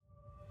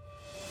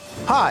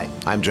Hi,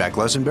 I'm Jack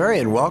Lesenberry,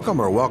 and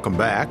welcome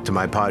back to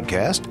my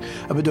podcast.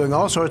 I've been doing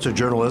all sorts of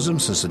journalism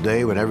since the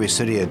day when every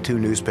city had 2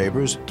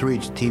 newspapers, 3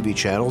 TV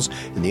channels,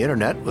 and the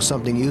internet was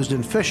something used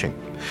in fishing.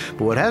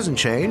 But what hasn't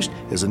changed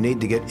is the need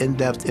to get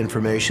in-depth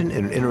information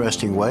in an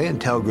interesting way and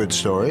tell good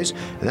stories,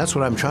 and that's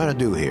what I'm trying to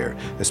do here,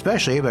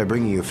 especially by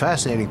bringing you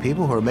fascinating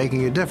people who are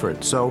making a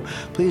difference. So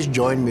please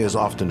join me as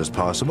often as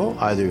possible,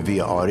 either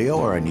via audio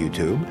or on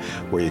YouTube,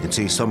 where you can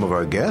see some of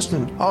our guests,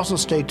 and also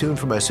stay tuned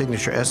for my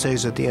signature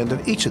essays at the end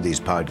of each of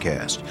these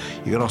podcasts.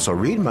 You can also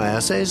read my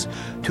essays,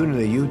 tune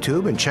into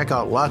YouTube, and check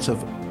out lots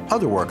of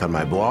other work on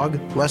my blog,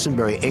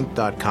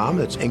 lesenberryinc.com.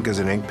 That's ink as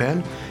an ink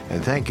pen.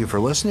 And thank you for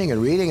listening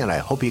and reading, and I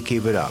hope you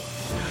keep it up.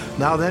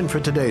 Now then, for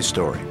today's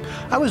story.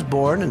 I was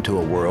born into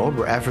a world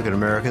where African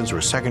Americans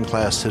were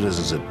second-class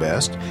citizens at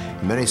best.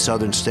 In many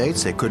southern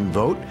states, they couldn't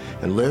vote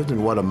and lived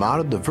in what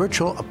amounted to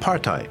virtual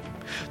apartheid.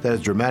 That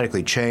has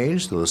dramatically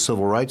changed. That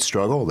civil rights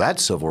struggle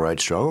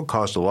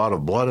cost a lot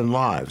of blood and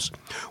lives.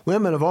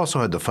 Women have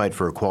also had to fight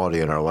for equality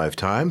in our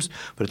lifetimes,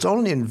 but it's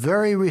only in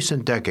very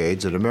recent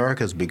decades that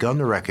America has begun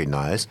to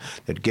recognize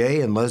that gay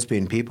and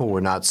lesbian people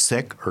were not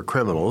sick or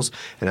criminals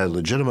and had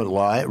legitimate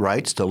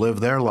rights to live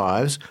their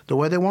lives the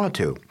way they want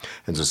to.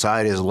 And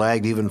society has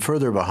lagged even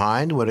further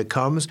behind when it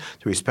comes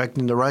to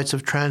respecting the rights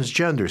of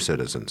transgender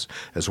citizens,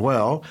 as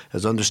well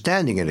as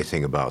understanding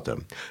anything about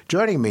them.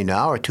 Joining me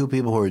now are 2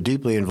 people who are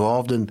deeply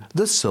involved in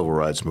this civil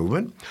rights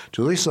movement.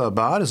 Julissa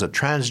Abad is a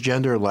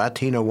transgender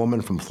Latina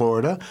woman from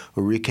Florida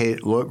who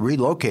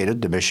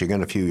relocated to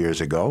Michigan a few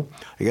years ago.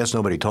 I guess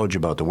nobody told you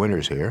about the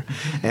winters here.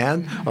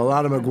 And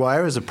Alana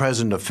McGuire is the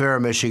president of FAIR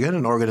Michigan,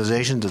 an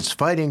organization that's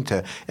fighting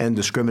to end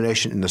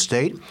discrimination in the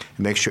state and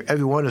make sure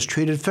everyone is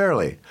treated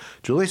fairly.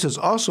 Julissa is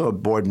also a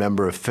board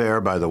member of FAIR,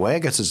 by the way. I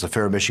guess it's the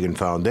FAIR Michigan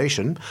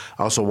Foundation.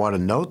 I also want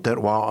to note that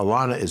while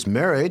Alana is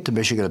married to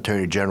Michigan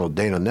Attorney General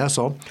Dana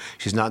Nessel,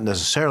 she's not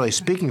necessarily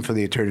speaking for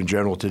the Attorney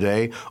General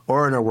today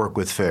or in her work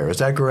with FAIR. Is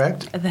that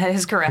correct? That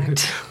is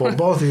correct. Well,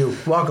 both of you,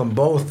 welcome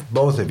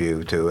both of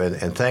you to,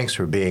 and thanks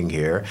for being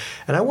here.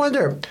 And I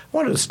wanted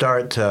to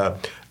start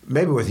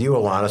maybe with you,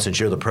 Alana, since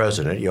you're the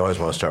president. You always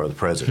want to start with the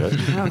president.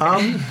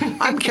 Okay.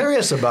 I'm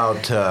curious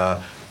about,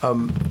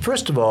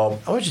 first of all,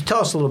 I want you to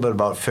tell us a little bit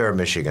about FAIR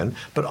Michigan,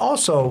 but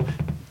also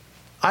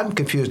I'm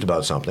confused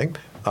about something.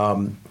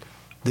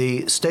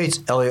 The state's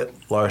Elliott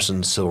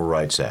Larson Civil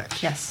Rights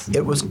Act. Yes.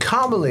 It was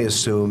commonly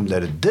assumed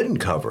that it didn't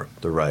cover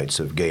the rights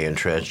of gay and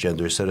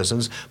transgender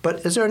citizens,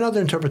 but is there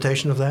another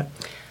interpretation of that?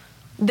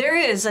 There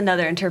is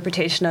another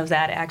interpretation of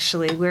that,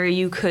 actually, where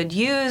you could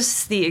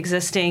use the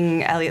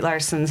existing Elliott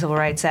Larson Civil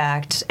Rights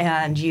Act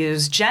and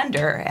use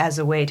gender as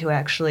a way to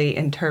actually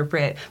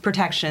interpret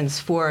protections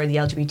for the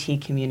LGBT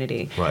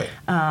community. Right.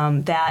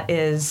 That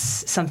is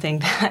something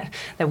that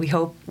we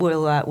hope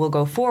will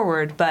go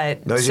forward.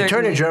 But now, is the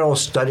Attorney General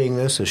studying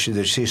this?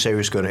 Did she say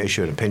she's going to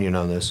issue an opinion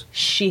on this?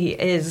 She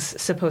is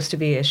supposed to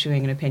be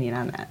issuing an opinion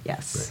on that,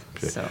 yes.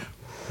 Right. So.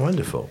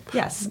 Wonderful.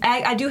 Yes.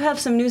 I do have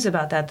some news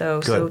about that,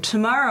 though. Good. So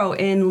tomorrow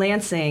in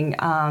Lansing,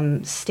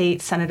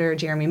 State Senator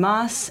Jeremy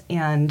Moss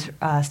and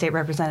State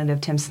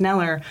Representative Tim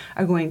Sneller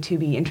are going to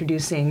be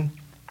introducing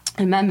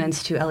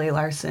amendments to Elliott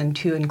Larson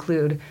to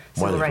include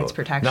civil rights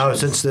protections. Now,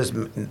 since this,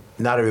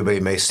 not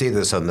everybody may see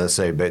this on this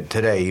day, but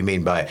today, you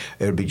mean it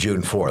would be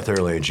June 4th,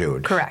 early in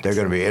June. Correct. They're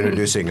going to be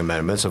introducing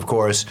amendments. Of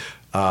course,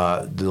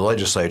 the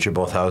legislature,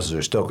 both houses,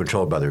 are still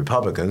controlled by the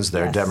Republicans.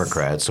 They're Yes.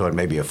 Democrats, so it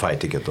may be a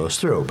fight to get those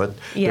through, but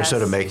they're Yes.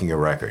 sort of making a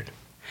record.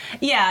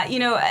 Yeah,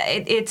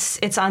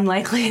 it's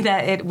unlikely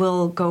that it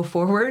will go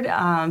forward,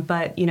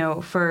 but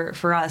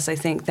for us, I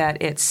think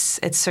that it's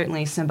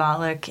certainly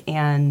symbolic,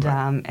 and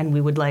Right. And we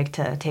would like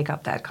to take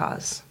up that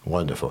cause.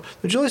 Wonderful.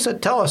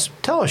 Julissa, tell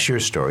us your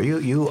story.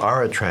 You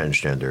are a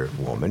transgender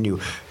woman.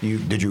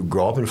 Did you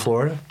grow up in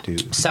Florida?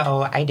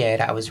 So I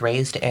did. I was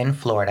raised in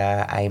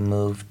Florida. I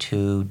moved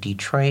to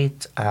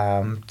Detroit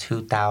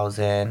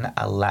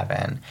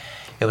 2011.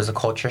 It was a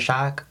culture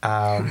shock.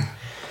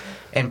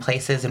 In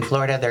places in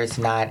Florida, there's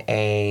not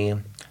a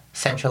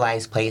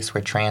centralized place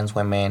where trans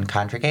women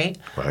congregate.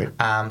 Right.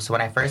 So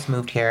when I first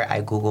moved here,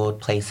 I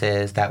Googled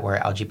places that were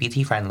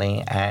LGBT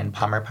friendly, and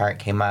Palmer Park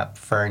came up,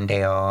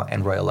 Ferndale,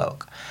 and Royal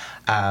Oak.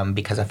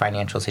 Because of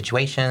financial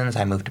situations,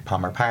 I moved to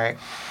Palmer Park.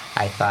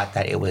 I thought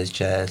that it was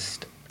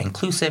just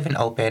inclusive and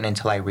open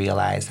until I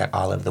realized that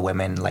all of the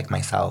women like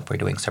myself were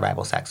doing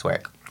survival sex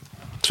work.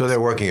 So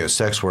they're working as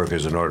sex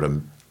workers in order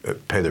to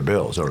pay their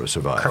bills in order to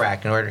survive.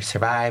 Correct. In order to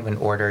survive, in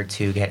order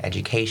to get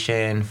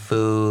education,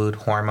 food,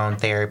 hormone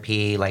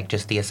therapy, like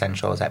just the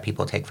essentials that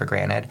people take for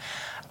granted.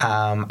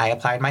 I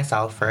applied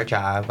myself for a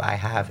job. I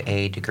have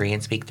a degree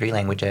and speak 3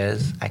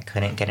 languages. I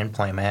couldn't get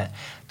employment.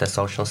 The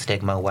social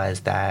stigma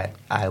was that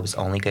I was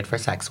only good for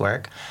sex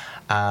work.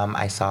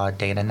 I saw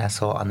Dana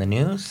Nessel on the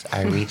news.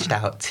 I reached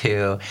out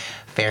to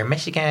FAIR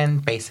Michigan,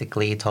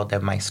 basically told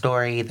them my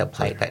story, the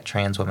plight that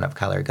trans women of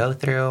color go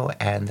through,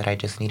 and that I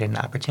just needed an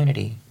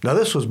opportunity. Now,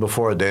 this was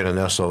before Dana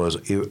Nessel was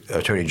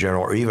Attorney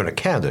General or even a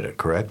candidate,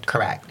 correct?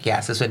 Correct.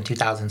 Yes, this was in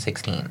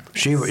 2016.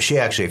 She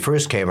actually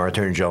our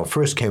Attorney General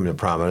first came to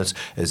prominence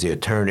as the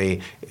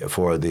attorney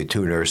for the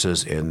two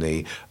nurses in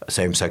the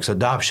same-sex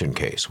adoption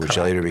case, which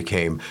later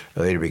became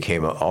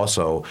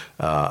also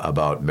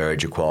about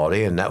marriage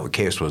equality, and that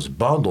case was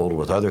bundled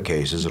with other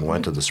cases and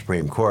went to the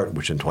Supreme Court,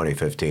 which in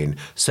 2015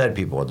 said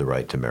people had the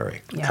right to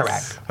marry. Yes.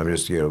 Correct. I'm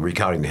just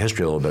recounting the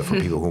history a little bit for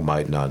people who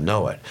might not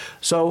know it.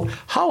 So,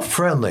 how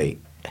friendly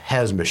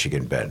has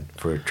Michigan been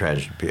for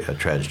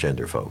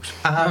transgender folks?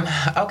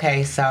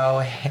 Okay,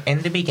 so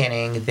in the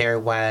beginning, there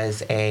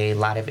was a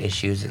lot of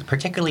issues,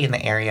 particularly in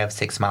the area of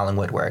 6 Mile and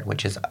Woodward,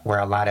 which is where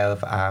a lot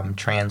of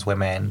trans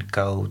women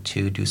go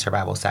to do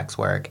survival sex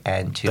work.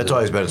 That's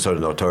always been sort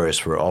of notorious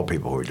for all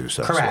people who do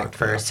sex work. Correct.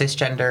 For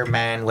cisgender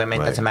men, women,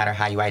 Right. doesn't matter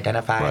how you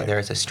identify, Right.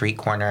 there's a street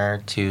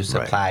corner to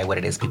supply what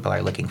it is people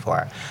are looking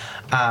for.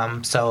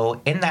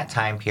 So in that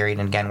time period,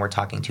 and again, we're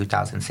talking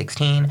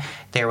 2016,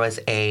 there was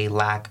a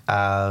lack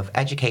of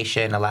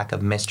education, a lack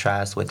of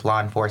mistrust with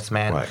law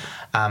enforcement.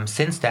 Right.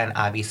 Since then,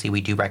 obviously,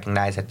 we do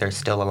recognize that there's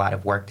still a lot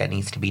of work that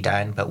needs to be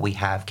done, but we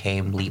have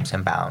came leaps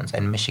and bounds.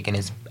 And Michigan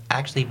is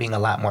actually being a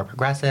lot more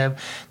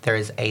progressive.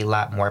 There's a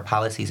lot more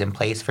policies in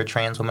place for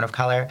trans women of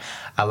color.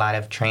 A lot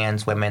of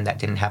trans women that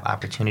didn't have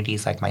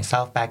opportunities like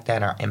myself back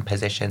then are in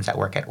positions that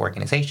work at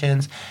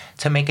organizations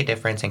to make a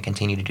difference and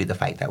continue to do the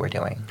fight that we're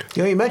doing.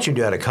 You mentioned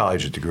you had a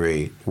college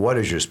degree. What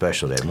is your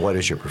specialty and what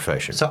is your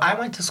profession? So I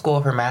went to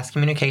school for mass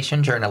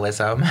communication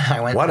journalism.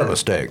 What a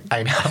mistake.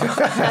 I know.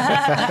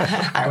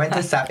 I went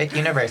to Suffolk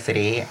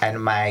University,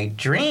 and my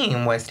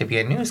dream was to be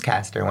a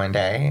newscaster one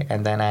day,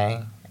 and then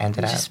I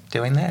ended up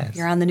doing this.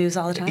 You're on the news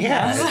all the time.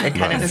 Yeah, it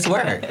kind of just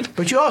worked.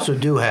 But you also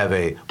do have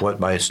what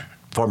my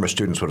former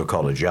students would have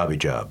called a jobby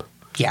job.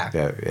 Yeah.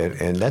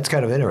 And that's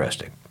kind of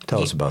interesting.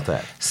 Tell us about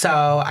that. So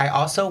I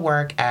also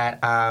work at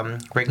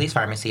Wrigley's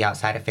Pharmacy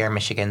outside of Fair,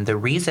 Michigan. The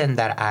reason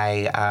that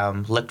I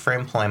looked for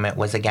employment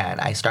was, again,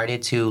 I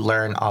started to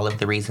learn all of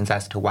the reasons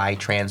as to why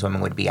trans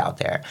women would be out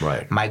there.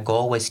 Right. My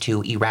goal was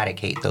to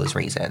eradicate those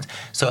reasons.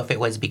 So if it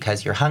was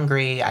because you're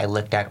hungry, I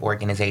looked at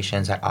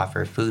organizations that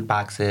offer food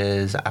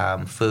boxes,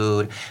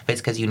 food. If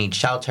it's because you need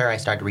shelter, I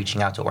started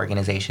reaching out to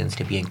organizations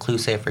to be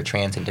inclusive for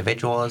trans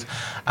individuals.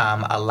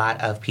 A lot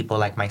of people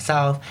like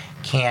myself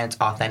can't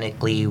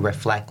authentically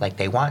reflect like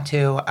they want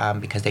to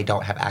because they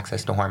don't have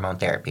access to hormone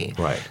therapy.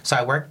 Right.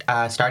 So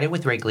I started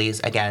with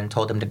Wrigley's, again,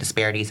 told them the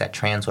disparities that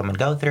trans women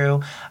go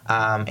through.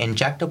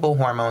 Injectable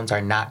hormones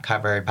are not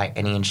covered by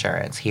any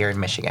insurance here in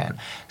Michigan.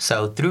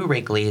 So through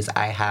Wrigley's,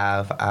 I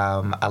have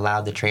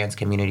allowed the trans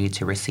community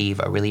to receive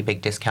a really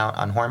big discount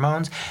on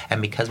hormones.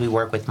 And because we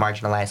work with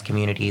marginalized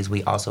communities,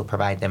 we also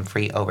provide them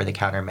free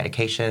over-the-counter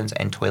medications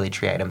and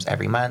toiletry items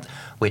every month,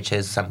 which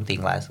is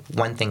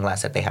one thing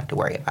less that they have to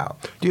worry about.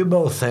 Do you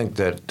both think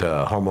that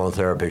hormone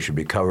therapy should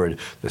be covered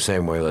the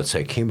same way, let's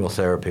say,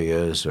 chemotherapy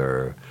is,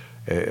 or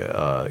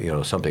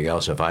something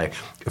else? If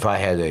I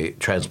had a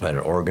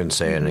transplanted organ,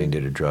 say, and I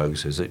needed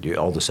drugs, is it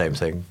all the same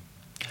thing?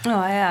 Oh,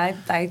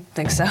 I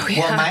think so, yeah.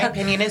 Well, my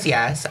opinion is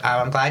yes.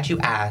 I'm glad you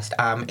asked.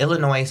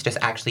 Illinois just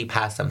actually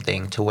passed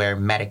something to where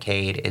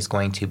Medicaid is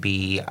going to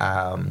be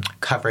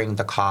covering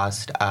the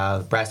cost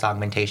of breast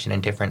augmentation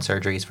and different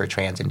surgeries for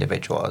trans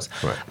individuals.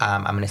 Right.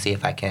 I'm going to see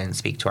if I can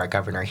speak to our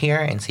governor here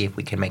and see if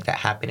we can make that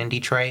happen in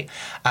Detroit,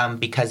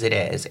 because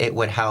it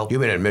would help. You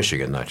mean in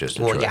Michigan, not just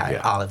Detroit? Well,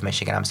 yeah, all of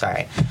Michigan, I'm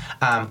sorry.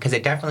 Because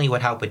it definitely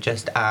would help with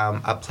just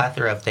a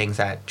plethora of things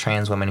that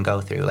trans women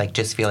go through, like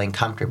just feeling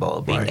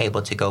comfortable, being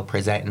able to go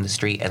present in the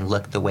street and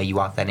look the way you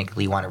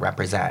authentically want to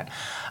represent.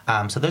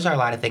 So those are a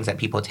lot of things that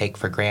people take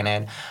for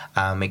granted.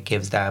 It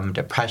gives them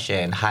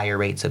depression, higher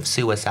rates of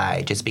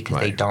suicide, just because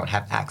they don't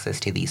have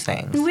access to these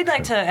things. We'd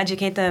like to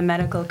educate the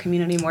medical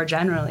community more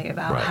generally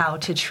about Right. how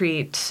to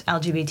treat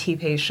LGBT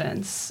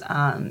patients.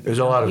 There's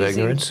a lot of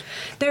ignorance.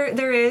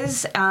 There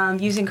is,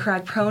 using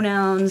correct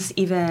pronouns,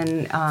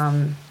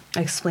 even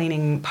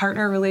explaining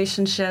partner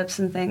relationships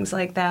and things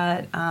like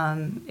that.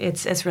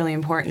 It's really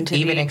important to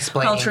Even be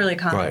explaining- culturally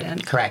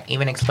competent. Correct.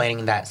 Even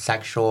explaining that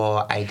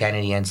sexual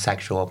identity and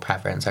sexual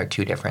preference are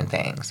two different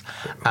things.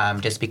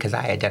 Just because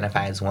I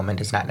identify as a woman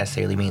does not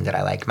necessarily mean that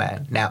I like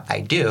men. Now, I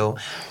do,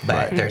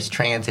 but there's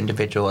trans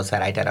individuals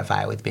that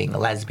identify with being a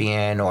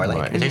lesbian or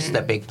there's just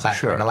a big plethora.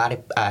 Sure. And a lot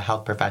of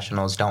health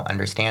professionals don't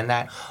understand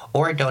that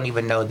or don't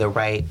even know the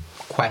right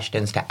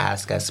questions to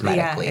ask us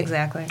medically. Yeah,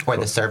 exactly. Or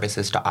the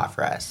services to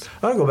offer us.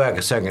 I want to go back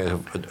a second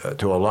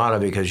to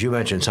Alana, because you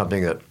mentioned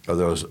something that there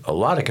was a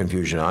lot of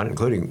confusion on,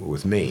 including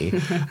with me.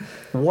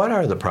 What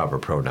are the proper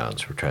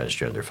pronouns for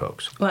transgender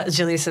folks? Well,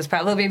 Jaleesa is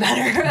probably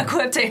better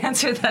equipped to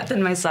answer that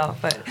than myself,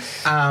 but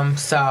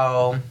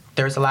So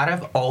There's a lot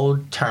of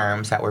old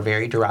terms that were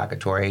very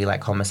derogatory,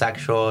 like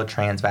homosexual,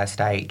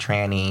 transvestite,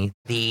 tranny.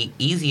 The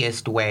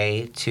easiest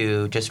way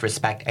to just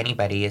respect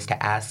anybody is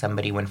to ask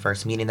somebody when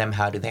first meeting them,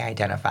 how do they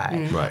identify?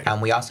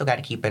 Right. We also got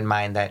to keep in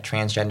mind that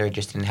transgender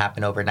just didn't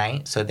happen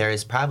overnight. So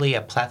there's probably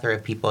a plethora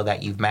of people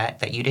that you've met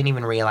that you didn't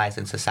even realize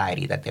in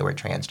society that they were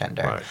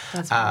transgender. Right.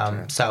 That's very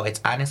true. So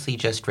it's honestly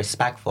just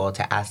respectful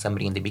to ask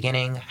somebody in the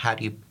beginning, how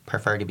do you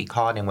prefer to be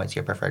called and what's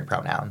your preferred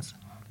pronouns?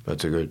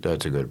 That's a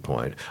good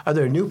point. Are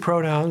there new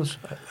pronouns?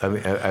 I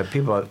mean,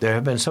 there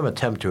have been some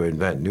attempt to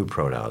invent new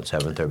pronouns,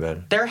 haven't there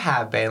been? There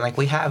have been. Like,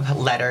 we have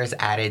letters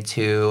added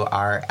to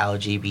our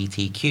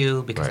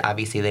LGBTQ because Right.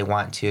 obviously they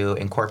want to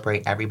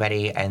incorporate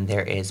everybody, and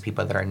there is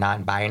people that are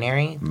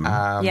non-binary.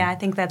 Yeah, I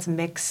think that's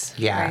mix.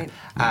 Yeah.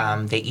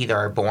 Right? They either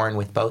are born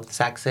with both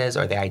sexes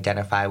or they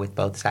identify with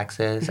both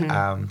sexes.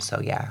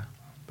 So, yeah.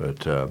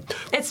 But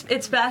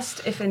It's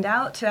best, if in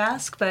doubt, to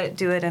ask, but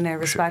do it in a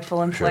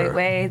respectful and polite sure.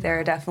 way. There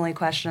are definitely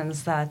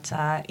questions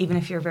that, even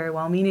if you're very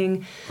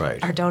well-meaning,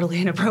 Right. are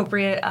totally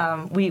inappropriate.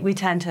 We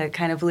tend to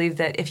kind of believe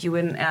that if you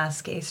wouldn't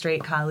ask a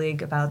straight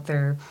colleague about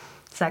their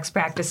sex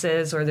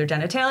practices or their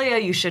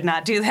genitalia, you should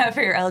not do that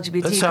for your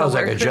LGBT that sounds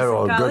like a coworkers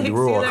general and good colleagues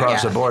rule either.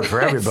 across Yeah. the board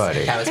for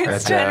everybody. That was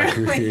It's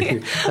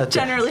perfect.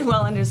 generally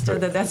well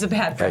understood that that's a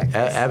bad practice.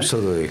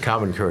 Absolutely,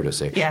 common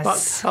courtesy.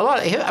 Yes. Well,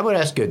 I'm going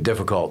to ask you a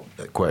difficult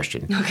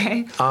question.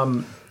 Okay.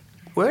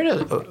 Where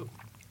do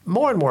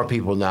more and more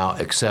people now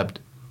accept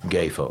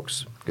gay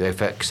folks? They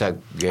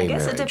accept gay I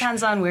guess marriage. it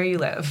depends on where you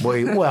live.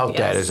 Well, that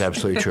Yes. is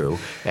absolutely true.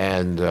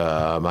 And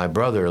my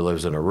brother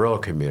lives in a rural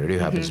community who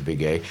happens to be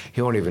gay.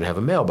 He won't even have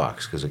a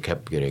mailbox because it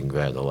kept getting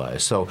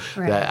vandalized. So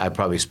Right. that, I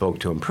probably spoke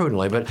to him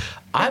prudently. But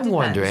I'm depends.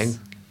 wondering,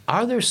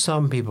 are there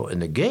some people in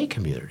the gay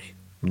community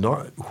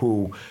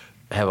who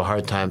have a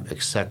hard time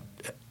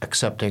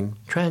accepting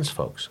trans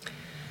folks?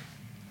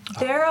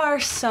 There are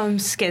some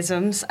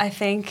schisms, I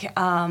think.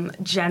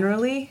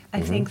 Generally, I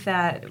think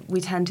that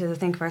we tend to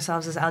think of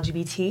ourselves as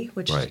LGBT,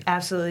 which Right.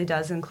 absolutely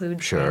does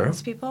include Sure.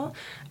 trans people.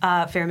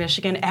 Fair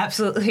Michigan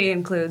absolutely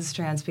includes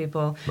trans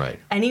people. Right.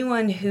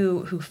 Anyone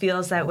who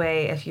feels that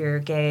way, if you're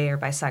gay or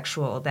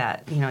bisexual,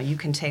 that you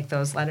can take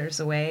those letters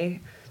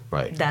away.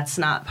 Right. That's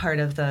not part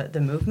of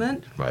the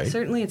movement. Right.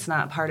 Certainly it's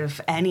not part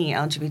of any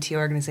LGBT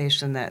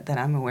organization that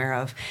I'm aware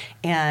of.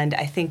 And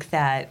I think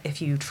that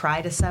if you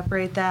try to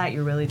separate that,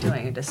 you're really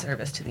doing a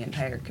disservice to the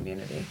entire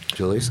community.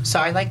 Julius? So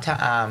I'd like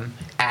to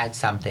add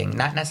something,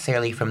 not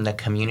necessarily from the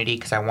community,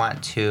 because I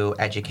want to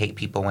educate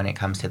people when it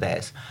comes to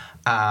this.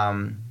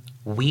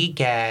 We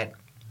get,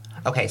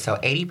 so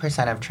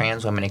 80% of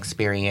trans women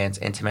experience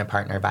intimate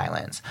partner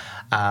violence.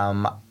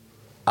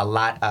 A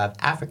lot of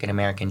African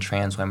American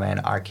trans women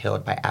are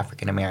killed by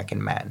African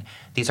American men.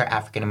 These are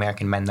African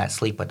American men that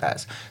sleep with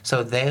us.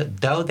 So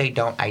though they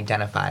don't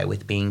identify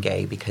with being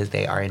gay because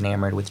they are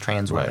enamored with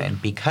trans Right. women,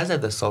 because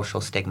of the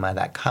social stigma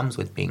that comes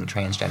with being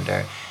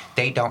transgender,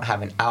 they don't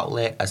have an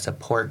outlet, a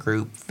support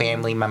group,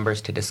 family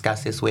members to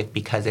discuss this with,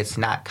 because it's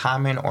not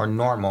common or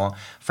normal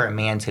for a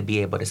man to be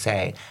able to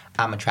say,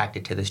 I'm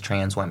attracted to this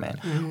trans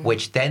woman,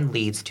 which then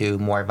leads to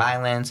more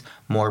violence,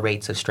 more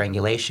rates of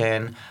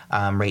strangulation,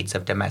 rates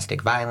of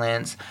domestic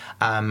violence.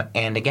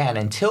 And again,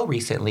 until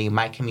recently,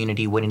 my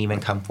community wouldn't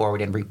even come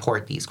forward and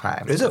report these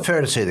crimes. Is it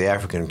fair to say the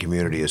African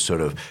community is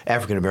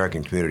African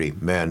American community,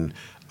 men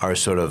are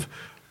sort of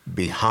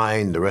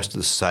behind the rest of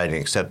the society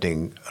in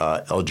accepting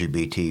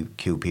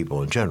LGBTQ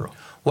people in general?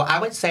 Well, I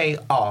would say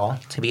all,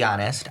 to be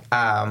honest.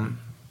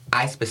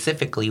 I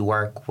specifically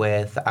work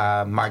with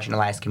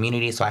marginalized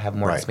communities, so I have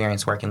more Right.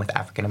 experience working with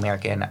African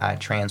American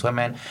trans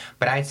women.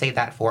 But I'd say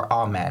that for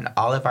all men,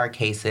 all of our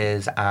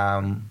cases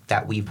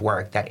that we've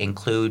worked that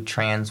include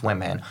trans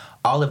women,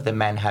 all of the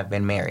men have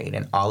been married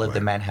and all of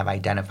the men have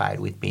identified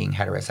with being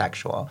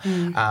heterosexual.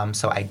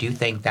 So I do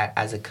think that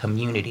as a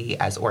community,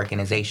 as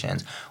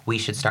organizations, we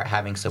should start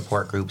having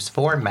support groups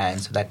for men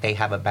so that they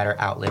have a better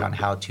outlet on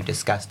how to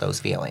discuss those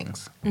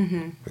feelings.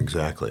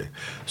 Exactly.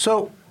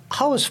 So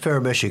what's Fair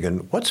Michigan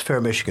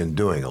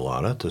doing,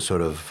 Alana, to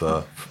sort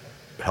of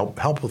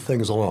help with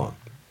things along?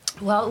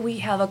 Well, we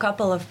have a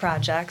couple of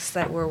projects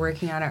that we're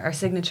working on. Our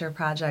signature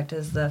project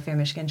is the Fair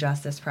Michigan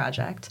Justice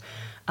Project.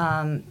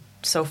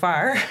 So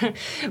far,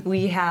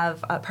 we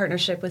have a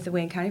partnership with the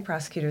Wayne County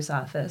Prosecutor's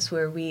Office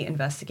where we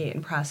investigate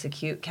and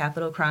prosecute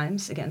capital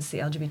crimes against the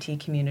LGBT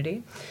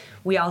community.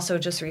 We also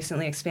just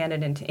recently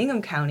expanded into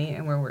Ingham County,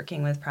 and we're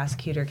working with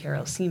Prosecutor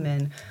Carol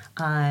Seaman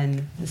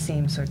on the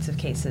same sorts of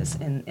cases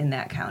in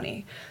that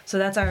county. So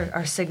that's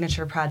our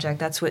signature project.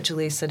 That's what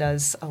Jaleesa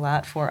does a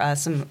lot for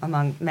us,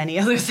 among many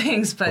other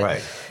things. But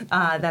Right.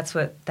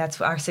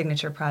 that's our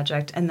signature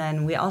project. And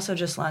then we also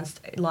just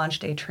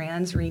launched a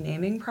trans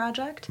renaming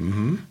project.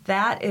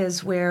 That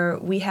is where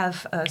we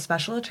have a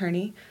special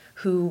attorney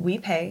who we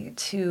pay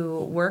to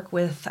work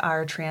with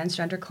our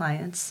transgender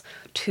clients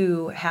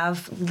to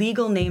have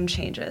legal name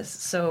changes.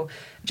 So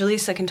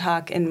Jaleesa can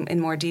talk in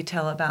more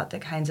detail about the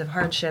kinds of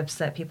hardships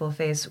that people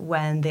face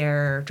when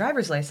their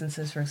driver's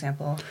licenses, for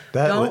example,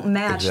 don't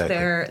match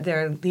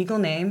their legal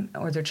name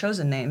or their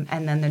chosen name,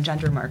 and then the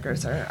gender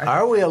markers are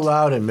Are we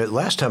allowed,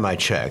 last time I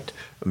checked,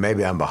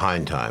 maybe I'm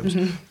behind times,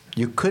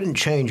 you couldn't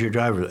change your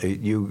driver.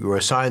 You were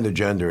assigned the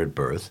gender at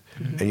birth,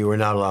 and you were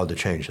not allowed to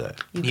change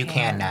that. You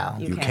can now.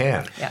 You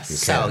can. Yes.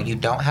 So you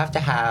don't have to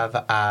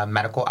have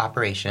medical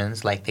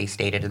operations like they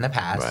stated in the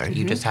past. Right.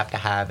 You just have to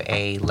have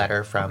a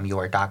letter from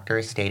your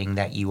doctor stating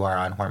that you are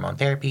on hormone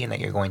therapy and that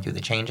you're going through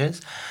the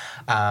changes.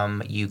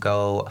 You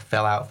go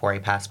fill out for a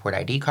passport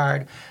ID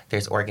card.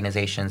 There's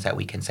organizations that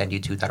we can send you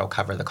to that'll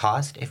cover the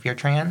cost if you're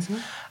trans.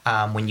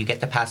 When you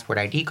get the passport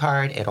ID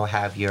card, it'll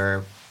have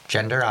your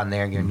gender on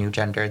there, your new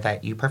gender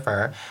that you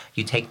prefer.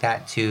 You take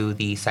that to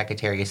the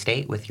Secretary of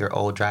State with your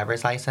old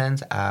driver's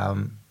license,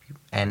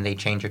 and they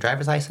change your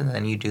driver's license, and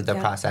then you do the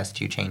process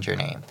to change your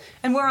name.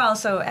 And we're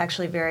also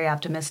actually very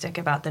optimistic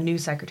about the new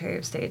Secretary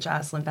of State,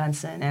 Jocelyn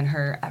Benson, and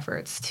her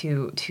efforts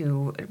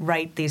to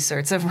right these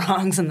sorts of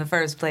wrongs in the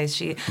first place.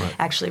 She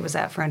actually was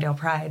at Ferndale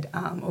Pride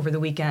over the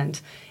weekend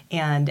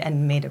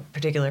and made a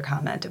particular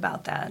comment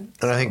about that.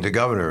 And I think the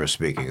governor is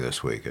speaking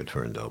this week at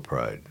Ferndale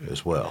Pride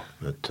as well.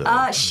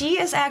 She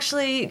is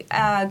actually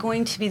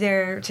going to be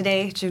there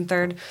today, June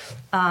 3rd,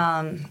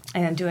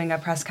 and doing a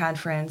press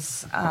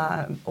conference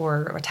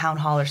or a town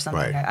hall or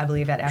something, I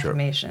believe, at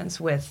Affirmations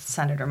with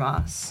Senator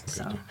Moss.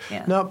 So,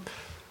 yeah. Now,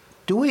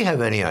 do we have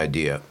any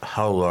idea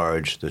how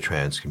large the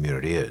trans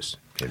community is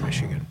in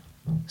Michigan?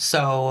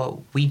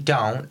 So we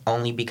don't,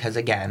 only because,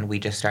 again, we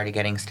just started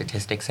getting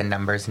statistics and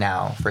numbers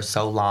now. For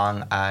so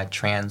long,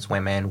 trans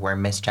women were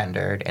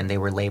misgendered, and they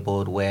were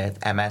labeled with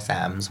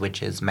MSMs,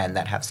 which is men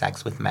that have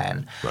sex with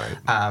men.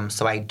 Right.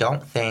 So I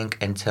don't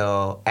think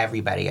until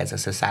everybody as a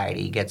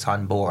society gets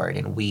on board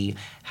and we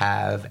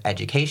have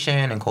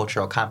education and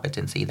cultural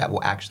competency that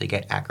we'll actually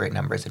get accurate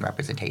numbers and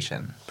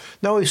representation.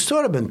 Now, we've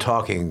sort of been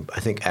talking, I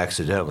think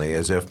accidentally,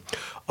 as if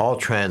all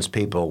trans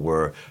people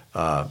were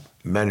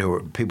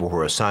people who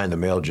are assigned the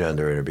male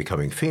gender and are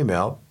becoming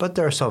female, but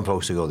there are some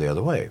folks who go the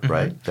other way,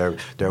 right? There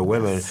are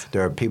women,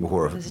 there are people who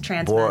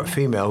are born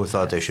female who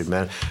thought they should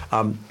men.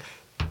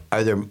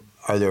 Are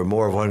there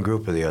more of one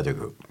group or the other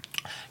group?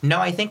 No,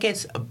 I think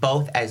it's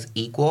both as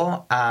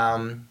equal.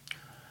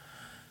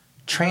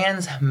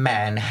 Trans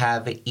men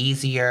have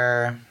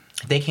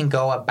they can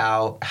go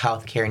about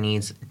healthcare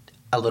needs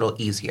a little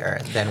easier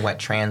than what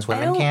trans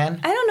women can.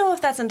 I don't know if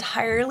that's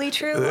entirely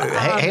true.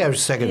 Hang on a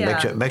second.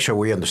 Yeah. Make sure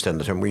we understand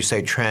the term. When you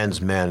say trans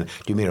men, do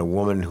you mean a former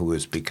woman who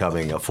is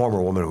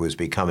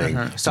becoming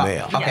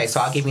male? Okay,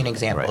 so I'll give you an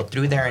example. Right.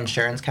 Through their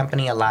insurance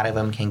company, a lot of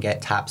them can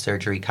get top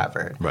surgery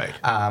covered. Right.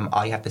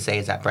 All you have to say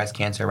is that breast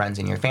cancer runs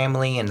in your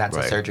family, and that's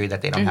a surgery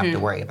that they don't have to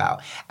worry about.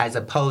 As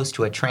opposed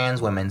to a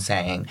trans woman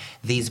saying,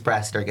 these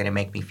breasts are going to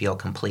make me feel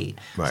complete.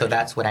 Right. So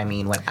that's what I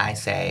mean when I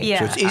say... Yeah.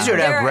 So it's easier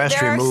to have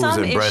breast removed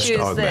than breast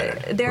augmented.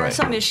 There are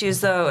some issues,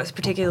 though,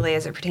 particularly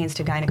as it pertains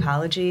to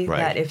gynecology,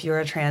 that if you're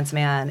a trans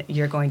man,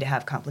 you're going to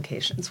have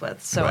complications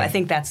with. So I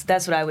think that's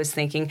what I was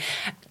thinking.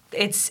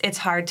 It's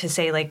hard to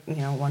say, like,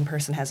 one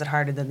person has it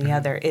harder than the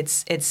other.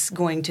 It's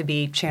going to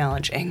be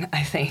challenging,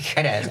 I think.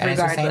 It is. And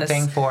it's the same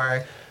thing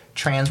for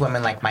trans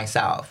women like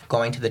myself,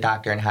 going to the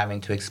doctor and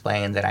having to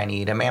explain that I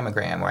need a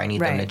mammogram or I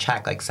need them to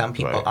check. Like, some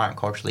people aren't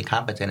culturally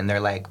competent, and they're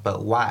like,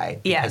 but why?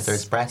 Because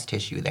there's breast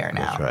tissue there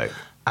now. That's right.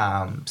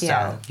 I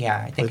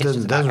think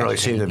it doesn't really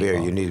seem to be.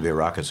 You need to be a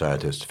rocket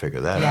scientist to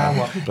figure that out.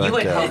 Well,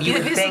 but, you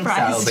would think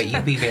so, but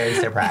you'd be very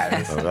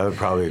surprised. I would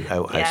probably.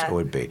 I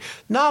would be.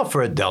 Now,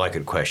 for a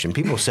delicate question,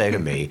 people say to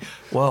me,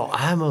 "Well,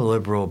 I'm a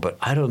liberal, but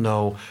I don't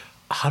know.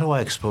 How do I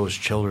expose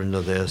children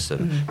to this?"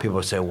 And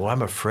people say, "Well,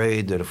 I'm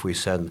afraid that if we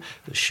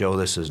show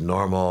this as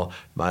normal,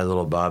 my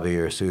little Bobby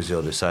or Susie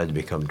will decide to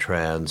become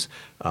trans."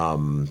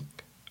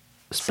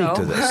 Speak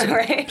to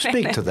this.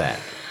 Speak to that.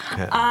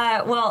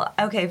 Well,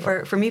 okay,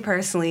 for me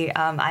personally,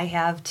 I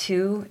have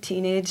 2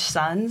 teenage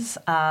sons,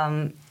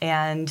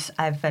 and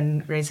I've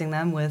been raising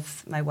them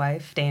with my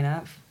wife,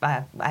 Dana.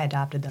 I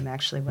adopted them,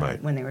 actually,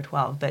 when they were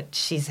 12, but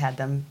she's had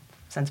them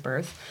since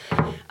birth.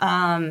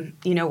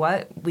 You know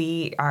what?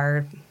 We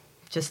are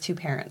just 2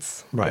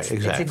 parents. Right, It's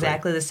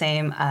exactly the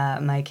same.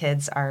 My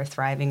kids are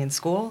thriving in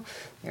school.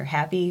 They're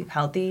happy,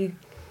 healthy.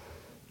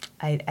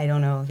 I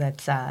don't know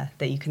that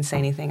you can say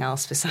anything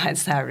else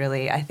besides that,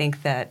 really. I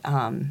think that,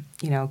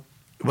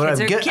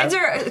 kids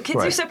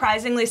are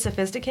surprisingly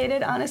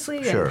sophisticated,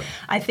 honestly. Sure. And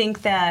I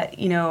think that,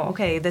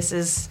 okay, this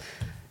is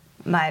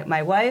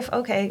my wife.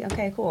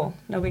 Okay, cool.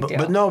 No big deal.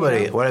 But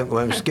nobody, what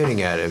I'm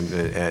getting at,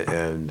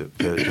 and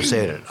to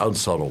say it in an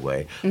unsubtle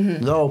way,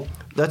 no,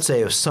 let's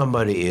say if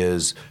somebody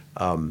is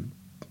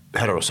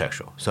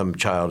heterosexual. Some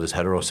child is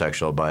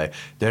heterosexual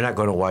they're not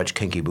going to watch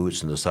Kinky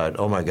Boots and decide,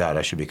 oh my God,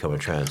 I should become a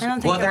trans. I don't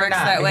think it works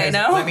that way,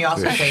 no? Let me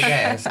also say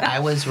this. I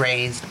was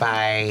raised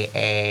by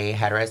a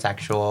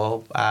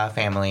heterosexual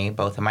family,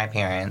 both of my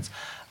parents.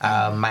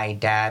 My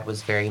dad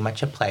was very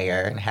much a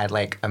player and had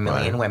like a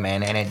million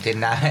women, and it did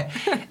not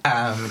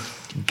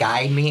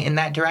guide me in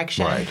that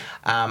direction. Right.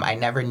 I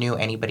never knew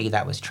anybody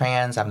that was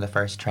trans. I'm the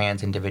first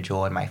trans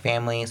individual in my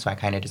family, so I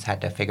kind of just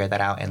had to figure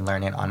that out and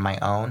learn it on my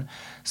own.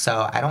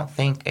 So I don't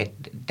think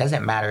it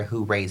doesn't matter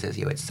who raises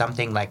you. It's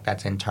something like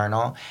that's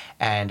internal,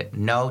 and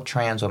no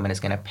trans woman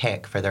is going to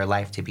pick for their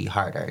life to be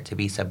harder, to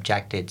be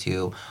subjected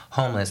to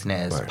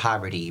homelessness,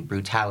 poverty,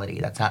 brutality.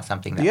 That's not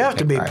something that You we have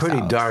to pick be for pretty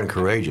ourselves. darn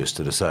courageous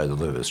to decide to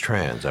live as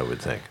trans, I would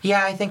think.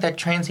 Yeah, I think that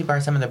trans people are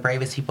some of the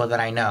bravest people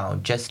that I know,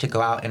 just to go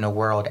out in a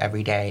world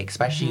every day,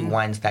 especially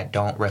ones that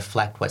don't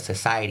reflect what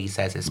society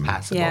says is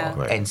passable,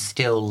 and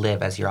still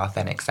live as your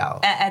authentic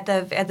self. At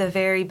the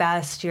very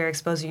best, you're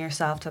exposing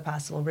yourself to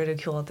possible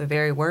ridicule. At the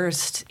very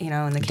worst,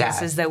 in the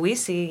cases that we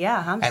see,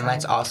 And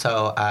let's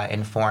also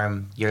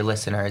inform your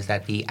listeners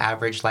that the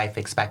average life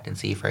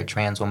expectancy for a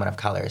trans woman of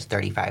color is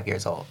 35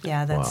 years old.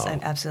 Yeah, that's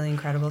an absolutely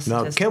incredible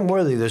statistic. Now, Kim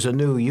Worthy, there's a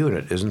new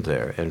unit, isn't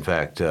there? In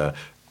fact,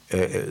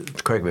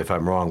 correct me if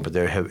I'm wrong, but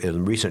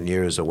in recent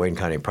years, the Wayne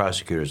County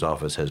Prosecutor's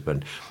Office has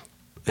been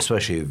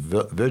especially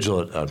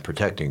vigilant on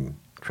protecting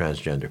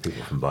transgender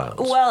people from violence.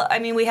 Well, I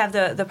mean, we have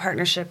the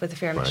partnership with the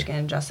Fair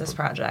Michigan Justice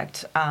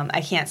Project. I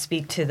can't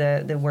speak to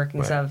the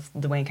workings of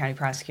the Wayne County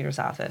Prosecutor's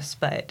Office,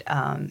 but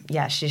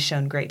she's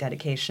shown great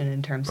dedication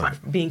in terms of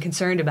being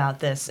concerned about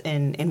this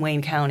in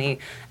Wayne County,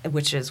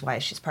 which is why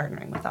she's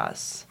partnering with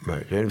us.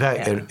 Right.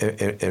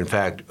 In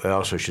fact, I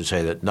also should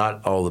say that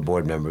not all the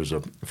board members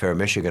of Fair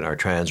Michigan are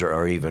trans or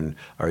are even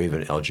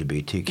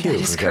LGBTQ. That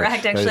is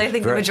correct. Actually, I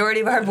think the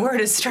majority of our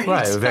board is straight.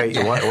 Right.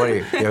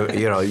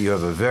 You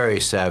have a very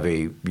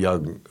savvy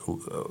young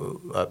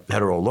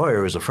hetero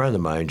lawyer who's a friend of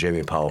mine,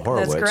 Jamie Powell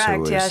Horowitz. That's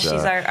correct. She's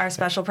our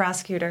special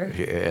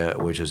prosecutor.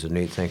 Which is a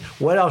neat thing.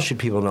 What else should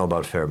people know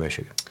about Fair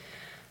Michigan?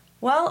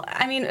 Well,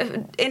 I mean,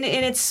 in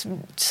its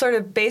sort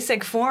of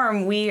basic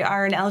form, we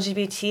are an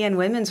LGBT and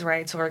women's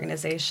rights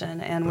organization,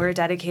 and we're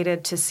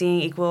dedicated to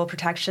seeing equal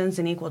protections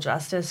and equal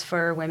justice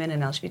for women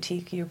and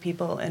LGBTQ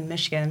people in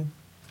Michigan.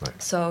 Right.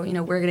 So,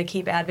 we're going to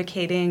keep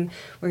advocating.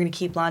 We're going to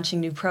keep launching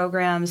new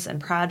programs and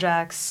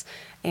projects,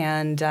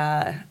 and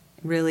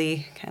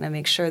really kind of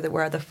make sure that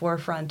we're at the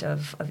forefront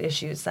of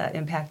issues that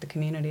impact the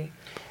community.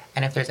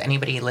 And if there's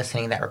anybody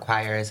listening that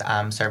requires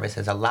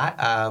services, a lot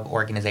of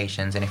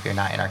organizations, and if you're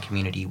not in our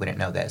community, you wouldn't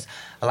know this,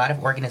 a lot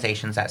of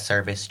organizations that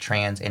service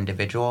trans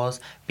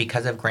individuals,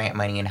 because of grant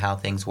money and how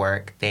things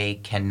work, they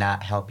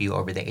cannot help you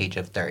over the age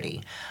of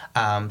 30.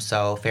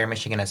 So Fair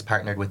Michigan has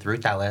partnered with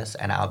Ruth Ellis,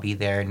 and I'll be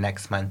there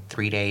next month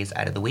 3 days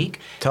out of the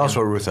week. Tell us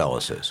what Ruth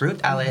Ellis is.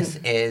 Ruth Ellis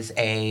is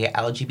a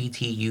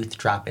LGBT youth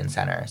drop-in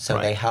center. So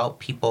they help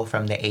people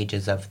from the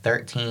ages of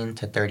 13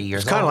 to 30 years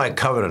old. It's kind of like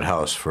Covenant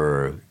House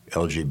for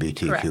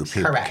LGBTQ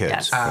people,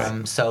 kids.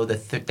 Yes. So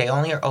they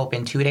only are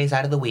open 2 days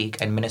out of the week.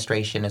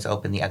 Administration is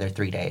open the other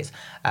 3 days.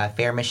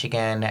 Fair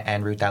Michigan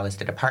and Ruth Ellis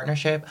did a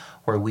partnership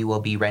where we will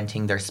be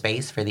renting their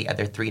space for the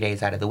other 3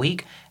 days out of the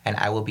week, and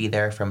I will be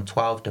there from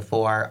 12 to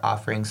 4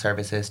 offering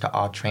services to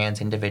all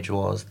trans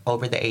individuals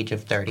over the age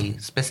of 30,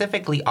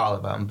 specifically all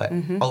of them, but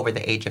over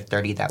the age of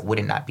 30 that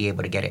would not be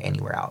able to get it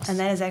anywhere else. And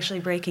that is actually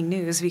breaking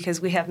news because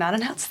we have not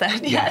announced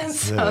that yet. Yes.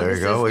 So there you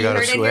go. We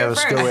have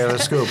a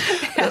scoop.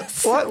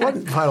 Yes.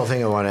 One final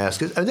thing I want to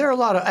ask is, there are a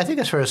lot of, I think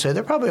it's fair to say,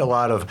 there are probably a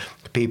lot of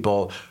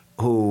people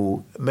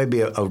who may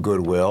be of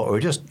goodwill or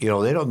just, they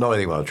don't know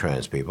anything about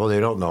trans people. They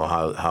don't know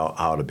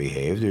how to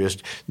behave. They're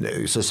just,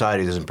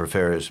 society doesn't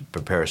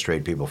prepare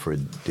straight people for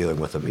dealing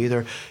with them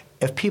either.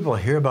 If people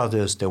hear about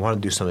this, they want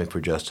to do something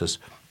for justice,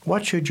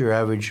 what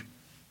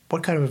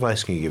kind of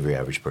advice can you give your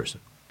average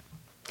person?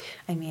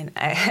 I mean,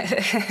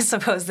 I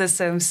suppose this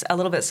seems a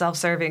little bit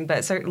self-serving,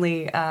 but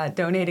certainly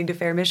donating to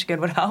Fair Michigan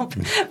would help.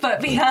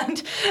 But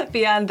beyond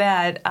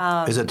that...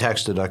 is it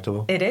tax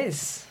deductible? It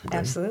is,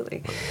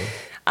 absolutely.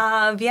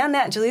 Okay. Beyond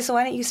that, Jaleesa,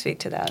 why don't you speak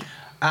to that?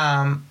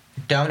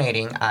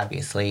 Donating,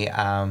 obviously,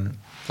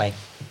 like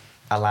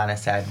Alana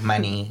said,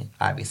 money,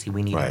 obviously,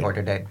 we need in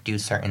order to do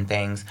certain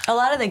things. A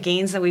lot of the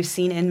gains that we've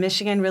seen in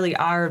Michigan really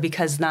are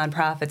because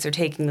nonprofits are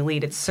taking the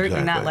lead. It's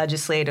certainly not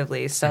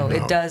legislatively, so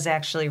it does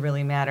actually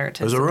really matter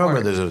to There's a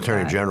rumor there's an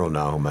attorney general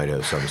now who might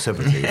have some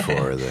sympathy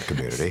for the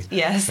community.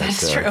 Yes,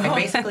 that's true. And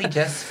basically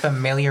just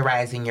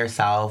familiarizing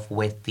yourself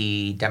with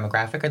the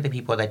demographic of the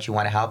people that you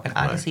want to help, and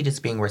honestly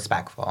just being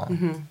respectful.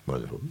 Mm-hmm.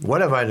 Wonderful.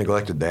 What have I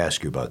neglected to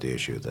ask you about the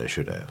issue that I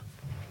should have?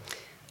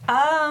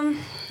 I'm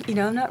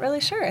not really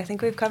sure. I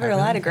think we've covered a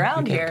lot of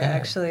ground here,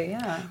 actually,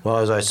 yeah. Well,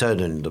 as I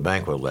said in the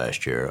banquet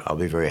last year, I'll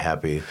be very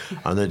happy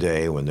on the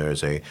day when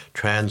there's a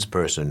trans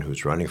person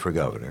who's running for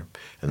governor,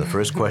 and the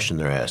first question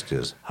they're asked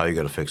is, how are you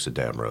going to fix the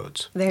damn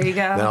roads? There you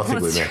go. Then I'll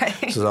think we may.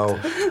 Right. So,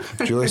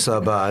 Julie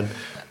Sabad,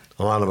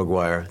 Alana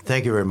McGuire,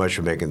 thank you very much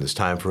for making this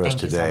time for us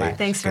today. So much.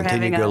 Thanks for having us.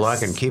 Continue good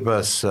luck and keep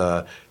us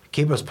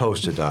keep us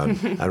posted on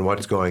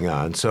what's going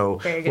on. So,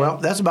 Very good. well,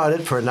 that's about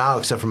it for now,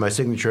 except for my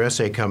signature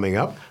essay coming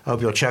up. I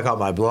hope you'll check out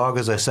my blog,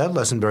 as I said,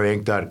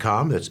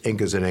 lessonberryinc.com. That's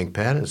ink as an ink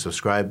pen, and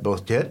subscribe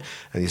both to it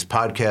and these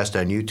podcasts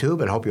on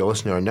YouTube. And I hope you'll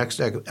listen to our next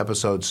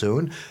episode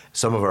soon.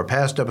 Some of our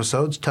past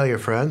episodes, tell your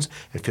friends,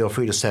 and feel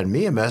free to send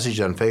me a message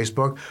on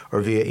Facebook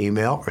or via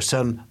email, or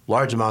send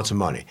large amounts of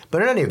money.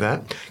 But in any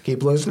event,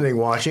 keep listening,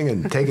 watching,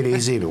 and take it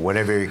easy, but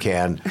whenever you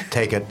can,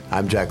 take it.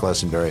 I'm Jack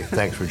Lessenberry.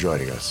 Thanks for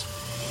joining us.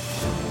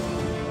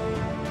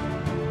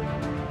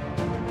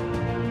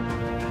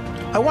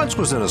 I once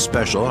was in a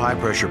special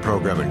high-pressure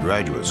program in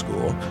graduate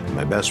school.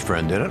 My best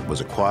friend in it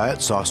was a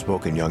quiet,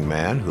 soft-spoken young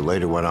man who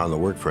later went on to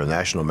work for a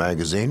national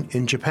magazine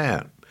in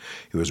Japan.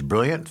 He was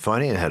brilliant,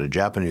 funny, and had a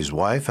Japanese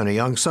wife and a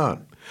young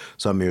son.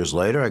 Some years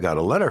later, I got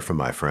a letter from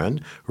my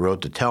friend who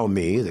wrote to tell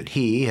me that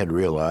he had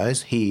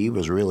realized he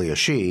was really a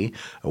she,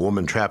 a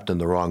woman trapped in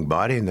the wrong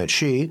body, and that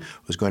she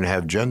was going to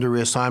have gender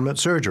reassignment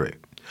surgery.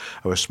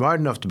 I was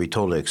smart enough to be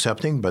totally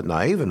accepting, but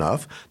naive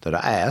enough that I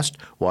asked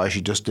why she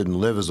just didn't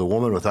live as a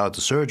woman without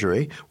the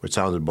surgery, which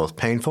sounded both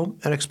painful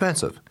and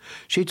expensive.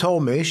 She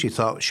told me she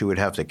thought she would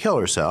have to kill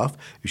herself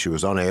if she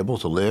was unable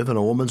to live in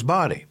a woman's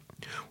body.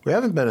 We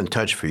haven't been in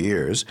touch for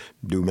years,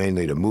 due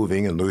mainly to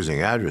moving and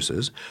losing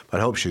addresses, but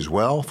I hope she's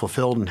well,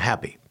 fulfilled, and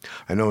happy.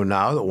 I know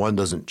now that one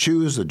doesn't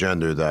choose the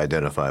gender they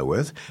identify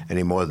with,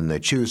 any more than they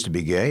choose to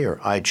be gay,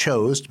 or I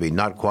chose to be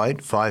not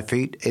quite 5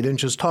 feet 8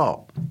 inches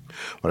tall.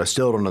 What I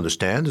still don't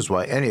understand is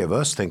why any of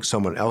us think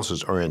someone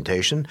else's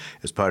orientation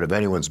is part of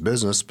anyone's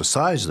business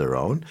besides their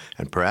own,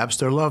 and perhaps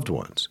their loved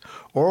ones,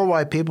 or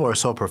why people are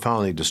so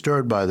profoundly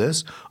disturbed by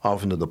this,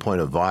 often to the point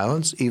of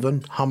violence,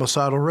 even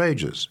homicidal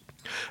rages.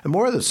 And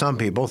more that some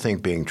people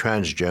think being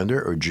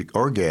transgender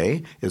or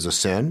gay is a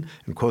sin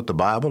and quote the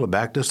Bible to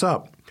back this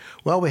up.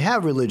 Well, we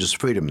have religious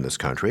freedom in this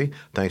country,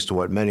 thanks to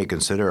what many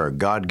consider our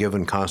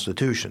God-given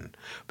Constitution.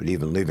 But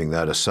even leaving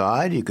that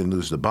aside, you can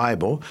use the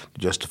Bible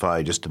to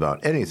justify just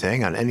about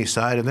anything on any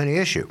side of any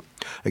issue.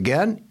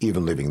 Again,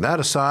 even leaving that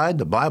aside,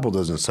 the Bible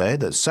doesn't say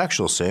that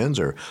sexual sins,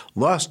 or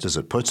lust as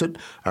it puts it,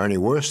 are any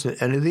worse than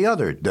any of the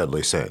other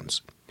deadly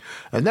sins.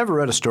 I've never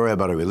read a story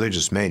about a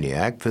religious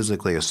maniac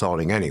physically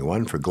assaulting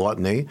anyone for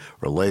gluttony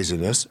or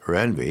laziness or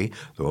envy,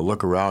 though a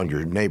look around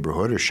your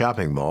neighborhood or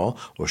shopping mall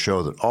will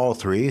show that all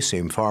three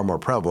seem far more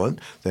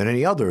prevalent than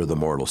any other of the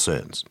mortal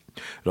sins.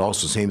 It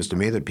also seems to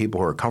me that people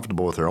who are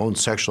comfortable with their own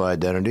sexual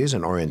identities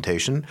and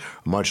orientation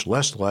are much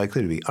less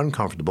likely to be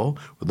uncomfortable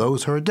with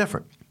those who are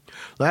different.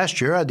 Last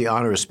year, I had the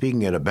honor of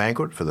speaking at a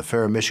banquet for the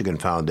Fair Michigan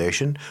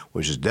Foundation,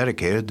 which is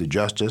dedicated to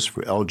justice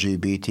for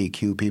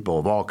LGBTQ people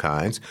of all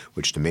kinds,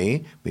 which to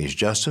me means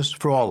justice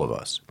for all of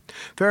us.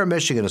 Fair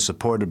Michigan is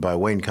supported by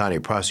Wayne County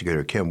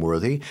Prosecutor Kim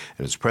Worthy,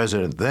 and its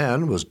president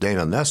then was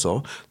Dana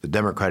Nessel, the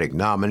Democratic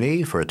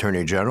nominee for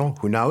Attorney General,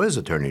 who now is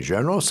Attorney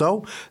General,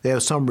 so they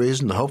have some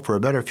reason to hope for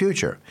a better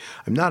future.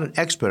 I'm not an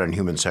expert on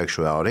human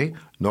sexuality,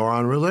 nor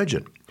on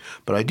religion.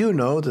 But I do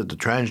know that the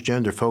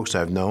transgender folks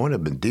I've known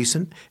have been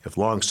decent, if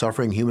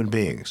long-suffering human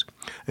beings.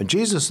 And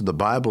Jesus in the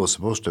Bible is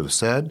supposed to have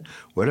said,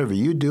 "Whatever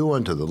you do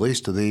unto the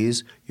least of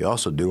these, you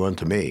also do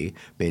unto me,"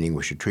 meaning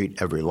we should treat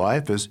every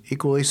life as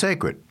equally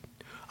sacred.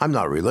 I'm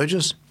not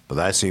religious, but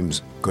that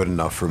seems good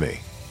enough for me.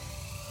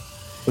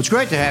 It's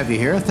great to have you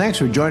here. Thanks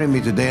for joining me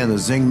today on the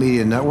Zing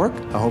Media Network.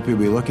 I hope you'll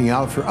be looking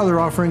out for other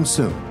offerings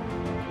soon.